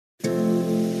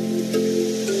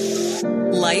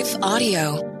Life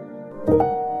Audio.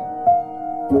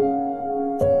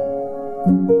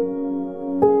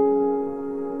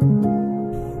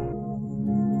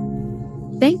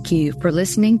 Thank you for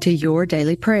listening to Your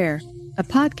Daily Prayer, a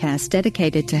podcast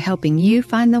dedicated to helping you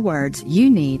find the words you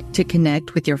need to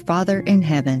connect with your Father in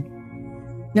heaven.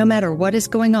 No matter what is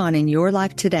going on in your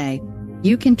life today,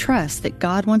 you can trust that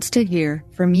God wants to hear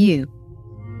from you.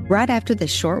 Right after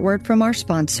this short word from our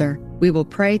sponsor, we will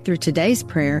pray through today's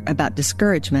prayer about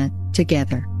discouragement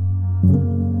together.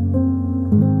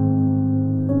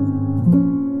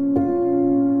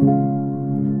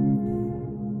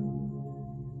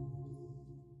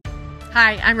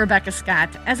 Hi, I'm Rebecca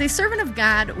Scott. As a servant of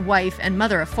God, wife, and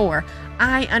mother of four,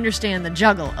 I understand the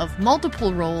juggle of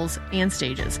multiple roles and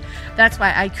stages. That's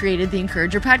why I created the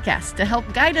Encourager podcast to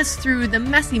help guide us through the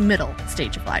messy middle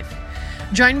stage of life.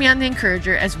 Join me on the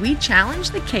Encourager as we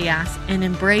challenge the chaos and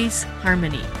embrace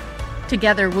harmony.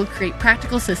 Together, we'll create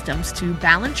practical systems to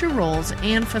balance your roles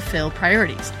and fulfill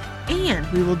priorities. And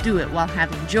we will do it while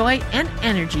having joy and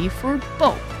energy for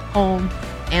both home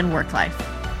and work life.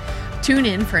 Tune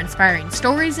in for inspiring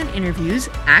stories and interviews,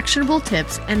 actionable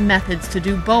tips, and methods to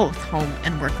do both home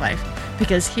and work life.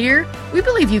 Because here, we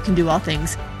believe you can do all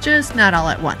things, just not all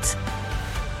at once.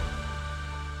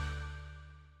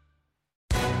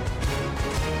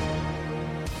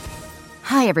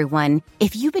 Hi, everyone.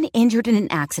 If you've been injured in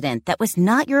an accident that was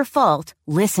not your fault,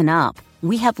 listen up.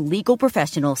 We have legal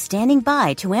professionals standing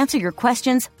by to answer your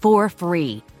questions for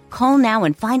free. Call now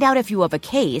and find out if you have a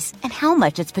case and how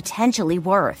much it's potentially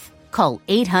worth. Call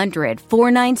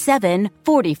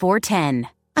 800-497-4410.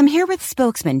 I'm here with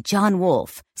spokesman John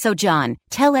Wolf. So, John,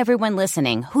 tell everyone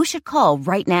listening who should call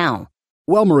right now.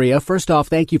 Well, Maria, first off,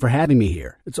 thank you for having me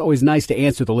here. It's always nice to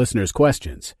answer the listeners'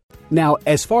 questions. Now,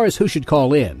 as far as who should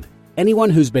call in, anyone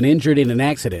who's been injured in an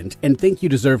accident and think you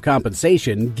deserve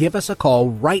compensation, give us a call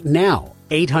right now.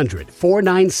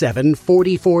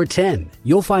 800-497-4410.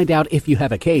 You'll find out if you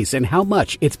have a case and how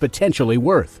much it's potentially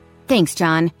worth. Thanks,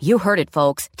 John. You heard it,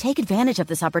 folks. Take advantage of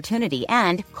this opportunity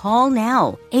and call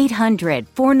now.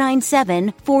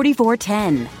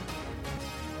 800-497-4410.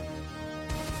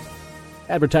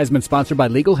 Advertisement sponsored by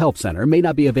Legal Help Center. May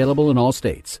not be available in all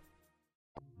states.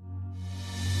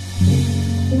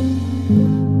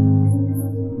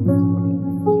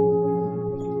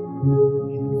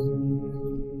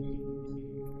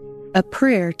 A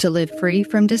Prayer to Live Free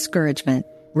from Discouragement,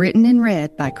 written and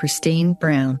read by Christine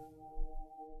Brown.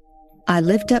 I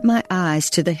lift up my eyes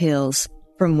to the hills.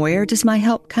 From where does my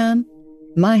help come?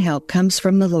 My help comes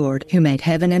from the Lord who made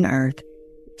heaven and earth.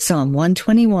 Psalm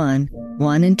 121,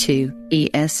 1 and 2,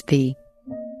 ESV.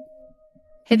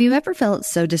 Have you ever felt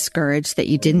so discouraged that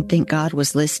you didn't think God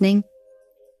was listening?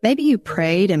 Maybe you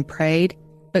prayed and prayed,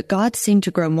 but God seemed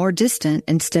to grow more distant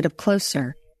instead of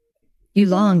closer. You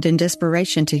longed in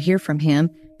desperation to hear from Him,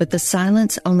 but the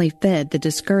silence only fed the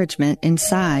discouragement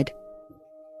inside.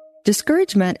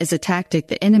 Discouragement is a tactic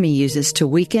the enemy uses to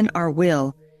weaken our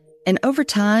will, and over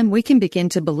time we can begin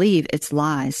to believe its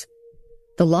lies.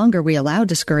 The longer we allow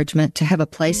discouragement to have a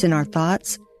place in our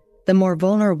thoughts, the more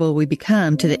vulnerable we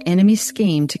become to the enemy's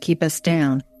scheme to keep us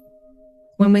down.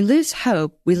 When we lose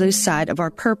hope, we lose sight of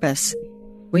our purpose.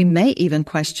 We may even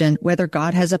question whether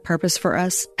God has a purpose for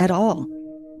us at all.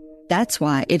 That's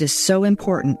why it is so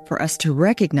important for us to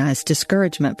recognize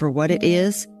discouragement for what it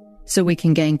is, so we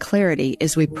can gain clarity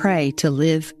as we pray to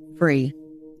live free.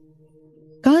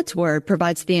 God's Word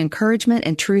provides the encouragement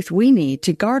and truth we need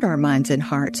to guard our minds and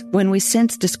hearts when we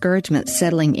sense discouragement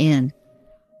settling in.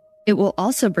 It will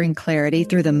also bring clarity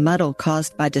through the muddle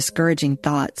caused by discouraging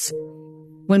thoughts.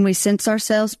 When we sense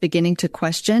ourselves beginning to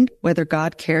question whether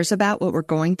God cares about what we're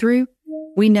going through,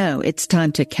 we know it's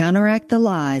time to counteract the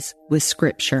lies with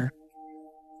Scripture.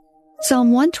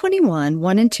 Psalm 121,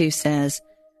 1 and 2 says,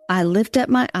 I lift up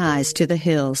my eyes to the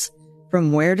hills.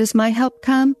 From where does my help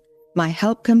come? My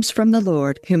help comes from the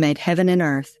Lord who made heaven and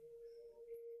earth.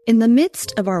 In the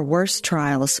midst of our worst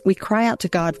trials, we cry out to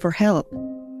God for help.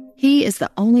 He is the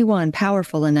only one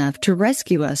powerful enough to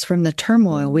rescue us from the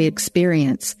turmoil we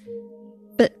experience.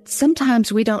 But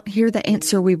sometimes we don't hear the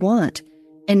answer we want,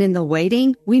 and in the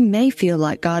waiting, we may feel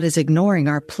like God is ignoring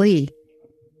our plea.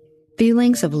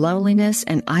 Feelings of loneliness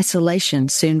and isolation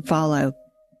soon follow.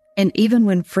 And even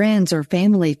when friends or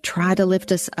family try to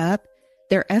lift us up,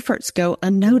 their efforts go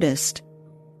unnoticed.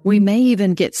 We may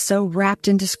even get so wrapped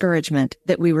in discouragement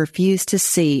that we refuse to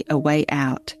see a way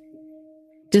out.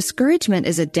 Discouragement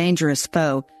is a dangerous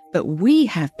foe, but we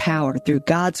have power through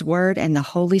God's Word and the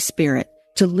Holy Spirit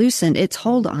to loosen its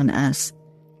hold on us.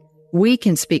 We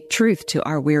can speak truth to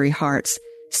our weary hearts,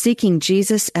 seeking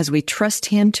Jesus as we trust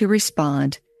Him to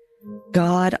respond.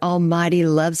 God Almighty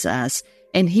loves us,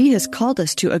 and He has called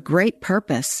us to a great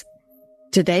purpose.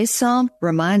 Today's psalm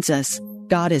reminds us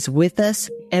God is with us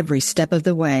every step of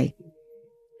the way.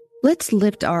 Let's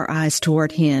lift our eyes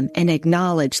toward Him and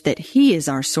acknowledge that He is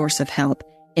our source of help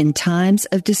in times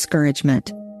of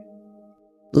discouragement.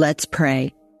 Let's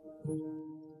pray.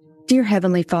 Dear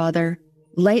Heavenly Father,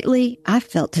 lately I've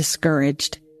felt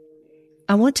discouraged.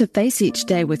 I want to face each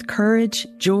day with courage,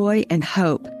 joy, and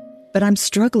hope, but I'm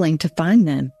struggling to find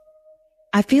them.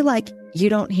 I feel like you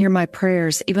don't hear my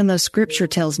prayers, even though Scripture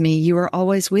tells me you are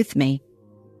always with me.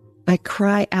 I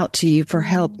cry out to you for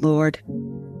help, Lord.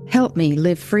 Help me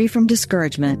live free from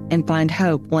discouragement and find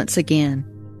hope once again.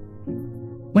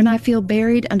 When I feel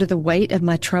buried under the weight of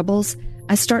my troubles,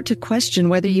 I start to question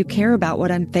whether you care about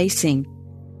what I'm facing.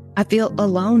 I feel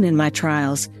alone in my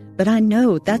trials, but I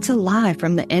know that's a lie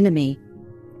from the enemy.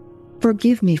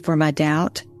 Forgive me for my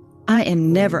doubt. I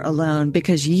am never alone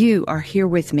because you are here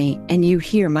with me and you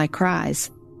hear my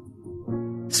cries.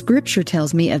 Scripture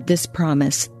tells me of this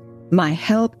promise: my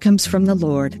help comes from the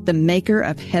Lord, the maker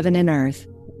of heaven and earth.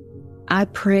 I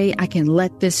pray I can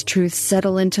let this truth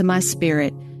settle into my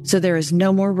spirit so there is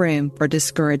no more room for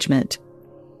discouragement.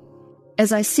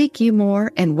 As I seek you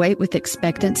more and wait with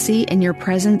expectancy in your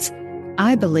presence,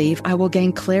 I believe I will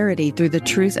gain clarity through the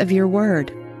truth of your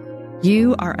word.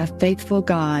 You are a faithful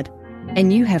God,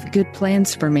 and you have good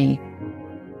plans for me.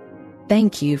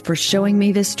 Thank you for showing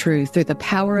me this truth through the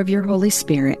power of your Holy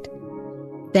Spirit.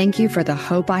 Thank you for the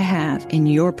hope I have in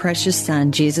your precious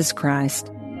Son, Jesus Christ.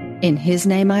 In His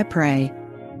name I pray.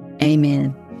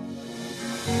 Amen.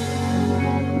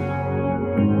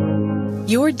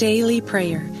 Your Daily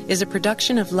Prayer is a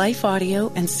production of Life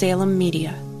Audio and Salem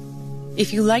Media.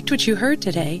 If you liked what you heard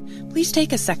today, please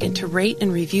take a second to rate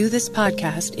and review this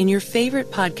podcast in your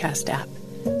favorite podcast app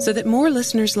so that more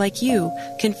listeners like you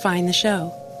can find the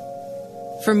show.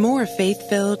 For more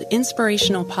faith-filled,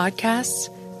 inspirational podcasts,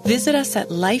 visit us at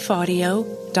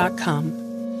lifeaudio.com.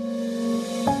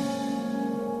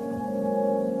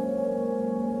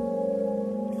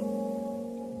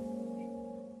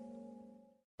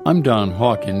 I'm Don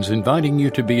Hawkins, inviting you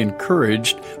to be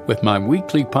encouraged with my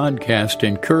weekly podcast,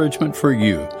 Encouragement for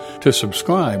You. To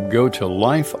subscribe, go to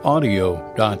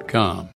lifeaudio.com.